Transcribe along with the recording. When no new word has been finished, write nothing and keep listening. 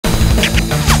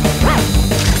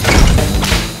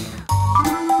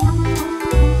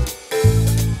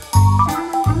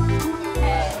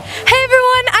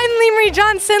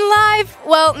Johnson live.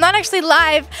 Well, not actually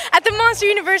live. At the Monster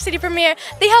University premiere,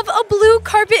 they have a blue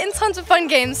carpet and tons of fun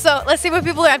games. So let's see what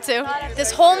people are up to.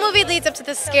 This whole movie leads up to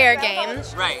the scare game.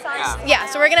 Right, yeah. Yeah,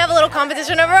 so we're gonna have a little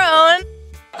competition of our own.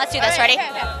 Let's do this, ready?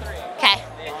 Okay.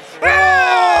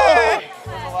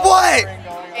 What?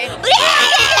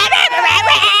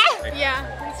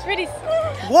 Yeah, it's pretty.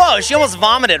 Whoa, she almost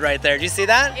vomited right there. Did you see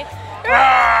that?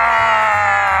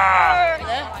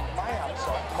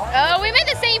 Oh, we made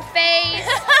the same face.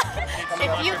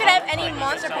 If you could have any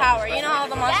monster power, you know how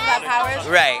the monsters have powers?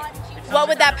 Right. What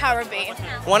would that power be?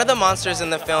 One of the monsters in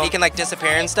the film, he can like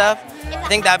disappear and stuff. I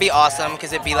think that'd be awesome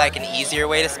because it'd be like an easier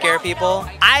way to scare people.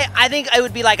 I think it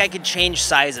would be like I could change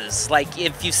sizes. Like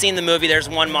if you've seen the movie, there's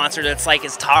one monster that's like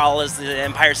as tall as the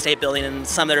Empire State Building and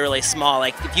some that are really small.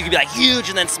 Like if you could be like huge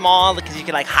and then small because you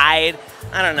could like hide.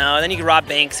 I don't know. Then you could rob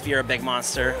banks if you're a big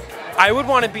monster. I would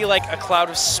want to be like a cloud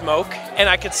of smoke and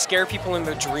I could scare people in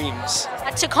their dreams.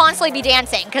 To constantly be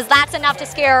dancing, because that's enough to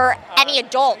scare any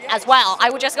adult as well. I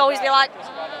would just always be like...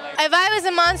 If I was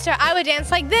a monster, I would dance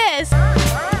like this.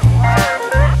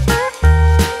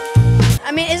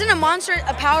 I mean, isn't a monster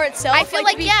a power itself? I feel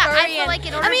like yeah, I feel like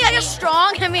in order I mean, to you're be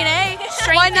strong. I mean, hey,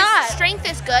 why not? Strength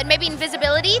is good. Maybe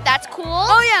invisibility, that's cool.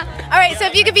 Oh yeah. All right, so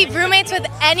if you could be roommates with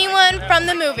anyone from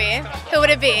the movie, who would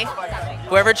it be?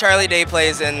 Whoever Charlie Day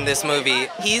plays in this movie,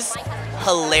 he's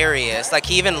hilarious. Like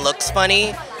he even looks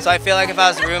funny. So I feel like if I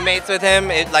was roommates with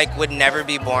him, it like would never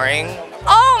be boring.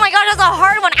 Oh my god, that's a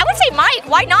hard one. I would say Mike.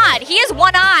 Why not? He has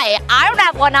one eye. I don't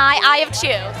have one eye. I have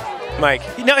two. Mike.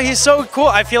 You know, he's so cool.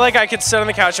 I feel like I could sit on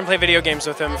the couch and play video games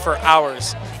with him for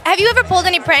hours. Have you ever pulled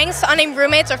any pranks on any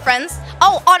roommates or friends?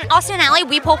 Oh, on Austin and Allie,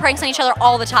 we pull pranks on each other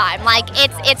all the time. Like,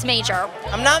 it's major.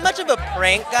 I'm not much of a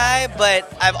prank guy,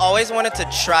 but I've always wanted to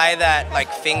try that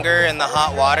like finger in the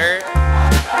hot water.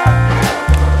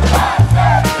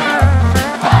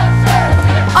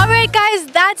 Alright guys,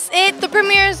 that's it. The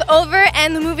premiere is over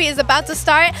and the movie is about to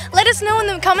start. Let us know in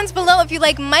the comments below if you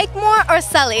like Mike more or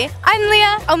Sully. I'm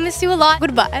Leah. I'll miss you a lot.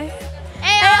 Goodbye.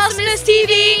 Hey, Awesomeness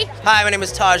TV! Hi, my name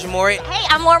is Taj Mori. Hey,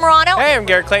 I'm Laura Morano. Hey, I'm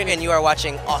Garrett Clayton. And you are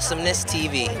watching Awesomeness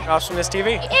TV. Awesomeness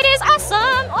TV. It is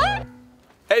awesome! What?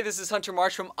 Hey, this is Hunter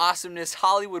Marsh from Awesomeness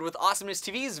Hollywood with Awesomeness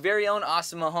TV's very own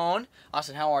Austin Mahone.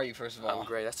 Austin, how are you, first of all? I'm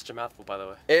great. That's such a mouthful, by the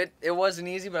way. It wasn't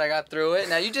easy, but I got through it.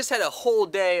 Now, you just had a whole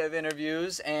day of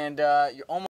interviews, and you're almost